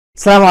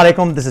Assalamu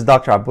alaikum, this is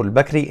Dr. Abdul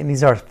Bakri, and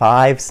these are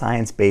 5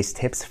 science-based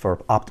tips for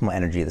optimal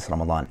energy this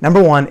Ramadan.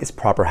 Number 1 is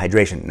proper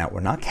hydration. Now,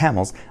 we're not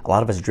camels. A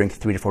lot of us drink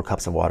 3 to 4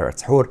 cups of water at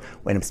suhoor.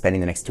 We end up spending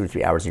the next 2 to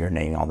 3 hours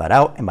urinating all that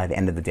out, and by the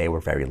end of the day, we're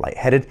very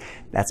lightheaded.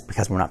 That's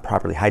because we're not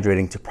properly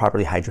hydrating. To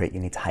properly hydrate, you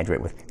need to hydrate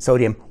with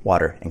sodium,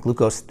 water, and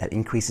glucose. That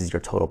increases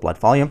your total blood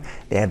volume.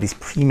 They have these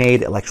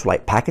pre-made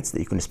electrolyte packets that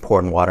you can just pour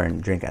in water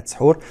and drink at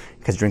suhoor,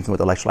 because drinking with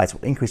electrolytes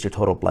will increase your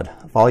total blood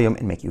volume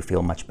and make you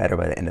feel much better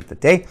by the end of the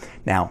day.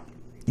 Now,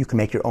 you can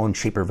make your own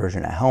cheaper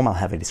version at home. I'll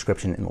have a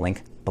description in the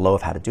link below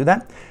of how to do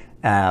that.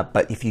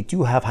 But if you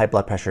do have high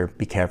blood pressure,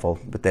 be careful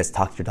with this.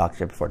 Talk to your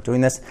doctor before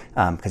doing this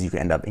because you can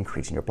end up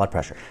increasing your blood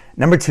pressure.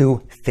 Number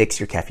 2, fix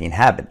your caffeine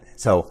habit.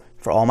 So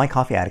for all my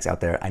coffee addicts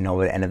out there, I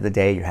know at the end of the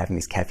day, you're having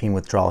these caffeine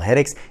withdrawal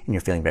headaches and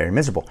you're feeling very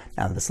miserable.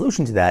 Now, the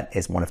solution to that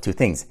is one of 2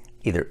 things.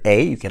 Either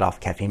A, you get off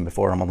caffeine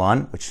before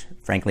Ramadan, which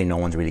frankly no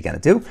one's really going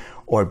to do,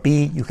 or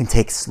B, you can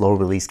take slow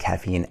release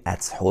caffeine at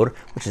suhoor,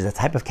 which is a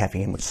type of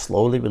caffeine which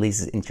slowly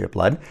releases into your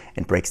blood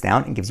and breaks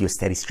down and gives you a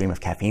steady stream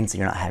of caffeine, so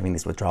you're not having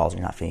these withdrawals,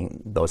 you're not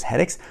feeling those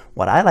headaches.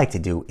 What I like to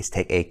do is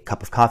take a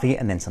cup of coffee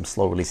and then some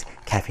slow release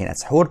caffeine at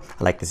suhoor.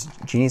 I like this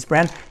Genius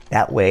brand.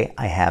 That way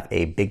I have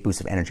a big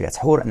boost of energy at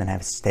suhoor and then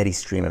have a steady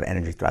stream of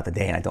energy throughout the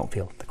day and I don't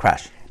feel the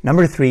crash.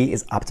 Number 3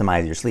 is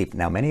optimize your sleep.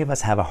 Now, many of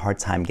us have a hard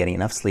time getting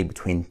enough sleep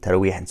between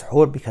Taraweeh and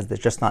suhoor because there's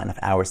just not enough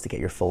hours to get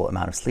your full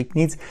amount of sleep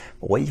needs.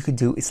 But what you could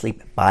do is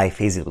sleep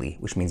biphasically,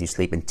 which means you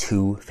sleep in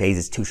 2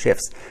 phases, 2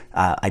 shifts,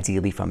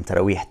 ideally from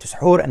Taraweeh to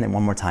suhoor, and then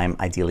one more time,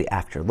 ideally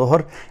after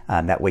Dhuhr.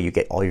 That way you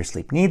get all your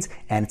sleep needs,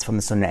 and it's from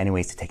the sunnah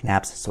anyways to take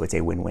naps, so it's a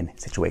win-win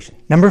situation.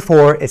 Number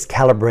 4 is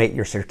calibrate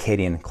your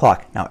circadian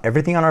clock. Now,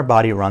 everything on our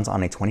body runs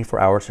on a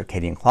 24-hour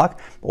circadian clock,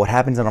 but what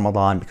happens in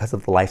Ramadan because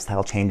of the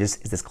lifestyle changes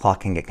is this clock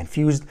can get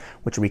confused,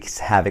 which wreaks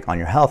havoc on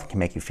your health, can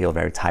make you feel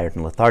very tired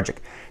and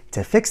lethargic.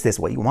 To fix this,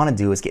 what you want to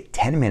do is get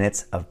 10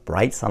 minutes of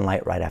bright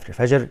sunlight right after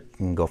Fajr. You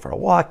can go for a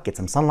walk, get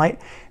some sunlight.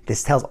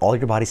 This tells all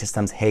your body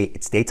systems, hey,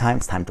 it's daytime,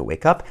 it's time to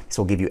wake up. This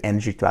will give you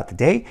energy throughout the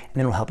day, and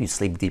then it will help you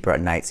sleep deeper at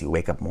night so you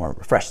wake up more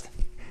refreshed.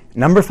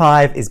 Number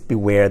 5 is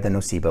beware the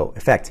nocebo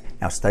effect.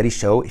 Now, studies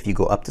show if you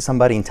go up to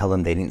somebody and tell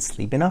them they didn't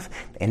sleep enough,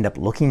 they end up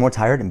looking more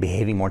tired and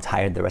behaving more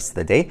tired the rest of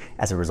the day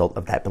as a result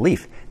of that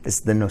belief. This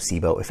is the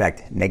nocebo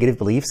effect. Negative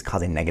beliefs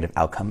cause a negative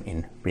outcome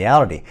in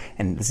reality.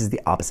 And this is the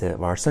opposite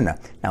of our sunnah.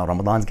 Now,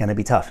 Ramadan's going to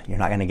be tough. You're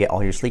not going to get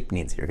all your sleep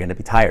needs. You're going to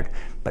be tired.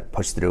 But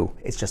push through.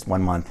 It's just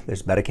 1 month.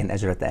 There's barakah and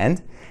ajr at the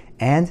end.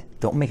 And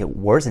don't make it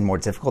worse and more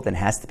difficult than it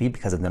has to be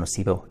because of the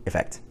nocebo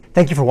effect.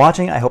 Thank you for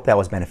watching. I hope that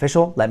was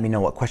beneficial. Let me know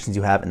what questions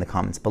you have in the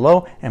comments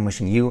below, and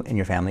wishing you and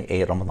your family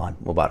a Ramadan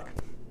Mubarak.